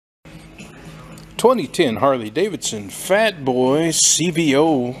2010 Harley Davidson Fat Boy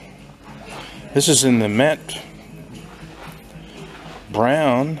CVO. This is in the matte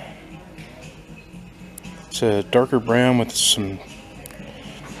brown. It's a darker brown with some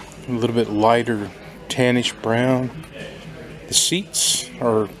a little bit lighter tannish brown. The seats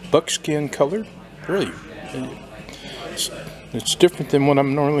are buckskin colored. Really, it's different than what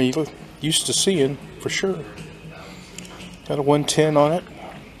I'm normally used to seeing, for sure. Got a 110 on it.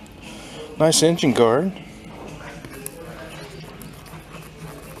 Nice engine guard.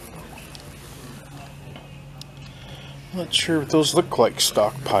 Not sure what those look like,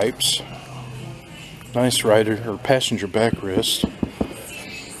 stock pipes. Nice rider or passenger backrest.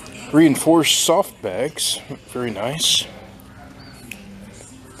 Reinforced soft bags, very nice.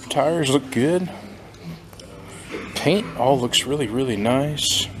 Tires look good. Paint all looks really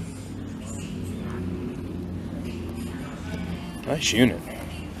nice. Nice unit.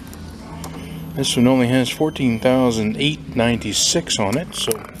 This one only has 14,896 on it,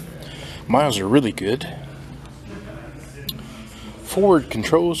 so miles are really good. Forward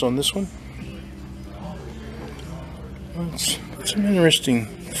controls on this one. It's an interesting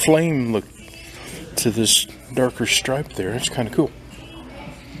flame look to this darker stripe there. It's kind of cool.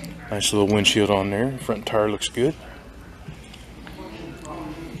 Nice little windshield on there. Front tire looks good.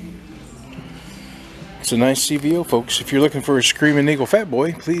 It's a nice CVO, folks. If you're looking for a Screaming Eagle Fat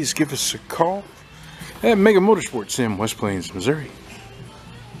Boy, please give us a call at Mega Motorsports in West Plains, Missouri.